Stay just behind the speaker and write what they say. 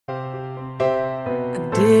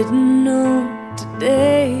Didn't know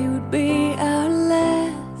today would be our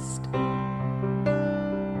last,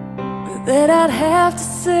 or that I'd have to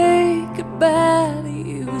say goodbye to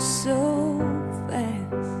you so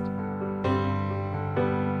fast.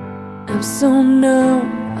 I'm so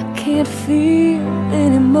numb, I can't feel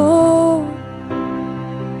anymore.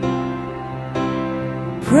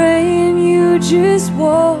 Praying you just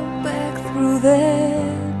walk back through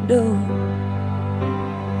that door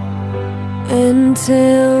and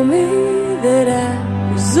tell me that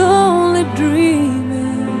I was only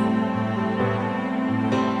dreaming.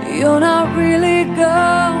 You're not really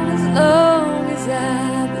gone as long as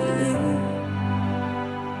I believe.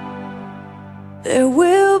 There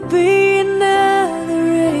will be another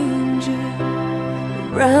angel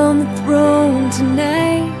around the throne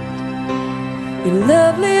tonight. Your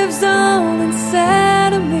love lives on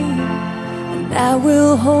inside of me, and I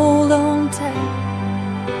will hold on tight.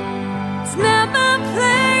 It's not my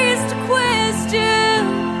place to question,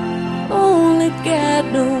 only God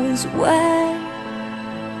knows why.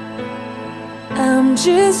 I'm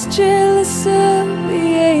just jealous of the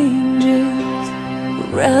angels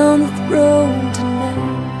around the throne tonight.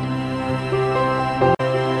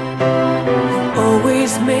 You've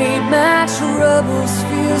always made my troubles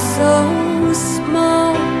feel so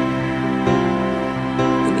small,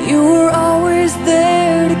 and you were always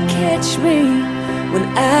there to catch me when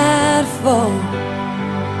I'd fall.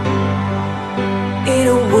 In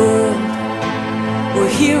a world where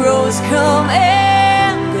heroes come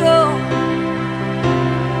and go,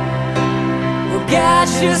 well, God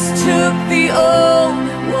just took the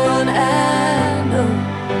only one I know.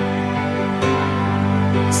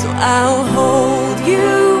 So I'll hold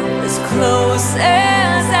you as close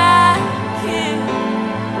as I can,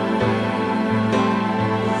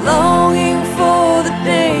 longing for the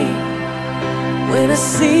day when I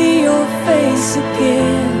see your face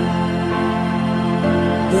again.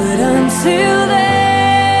 But until then,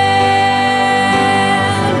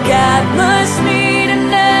 God must need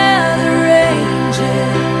another angel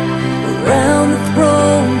around the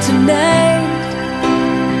throne tonight.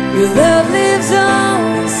 Your love lives on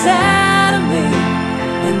inside of me,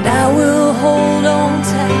 and I will hold on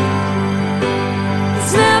tight.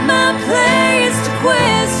 It's not my place to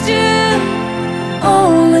question,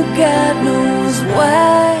 only God knows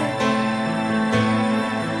why.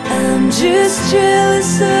 I'm just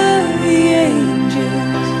jealous of the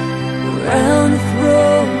angels around the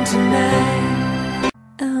throne tonight.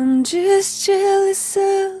 I'm just jealous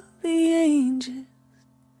of the angels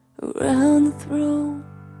around the throne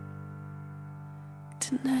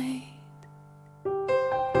tonight.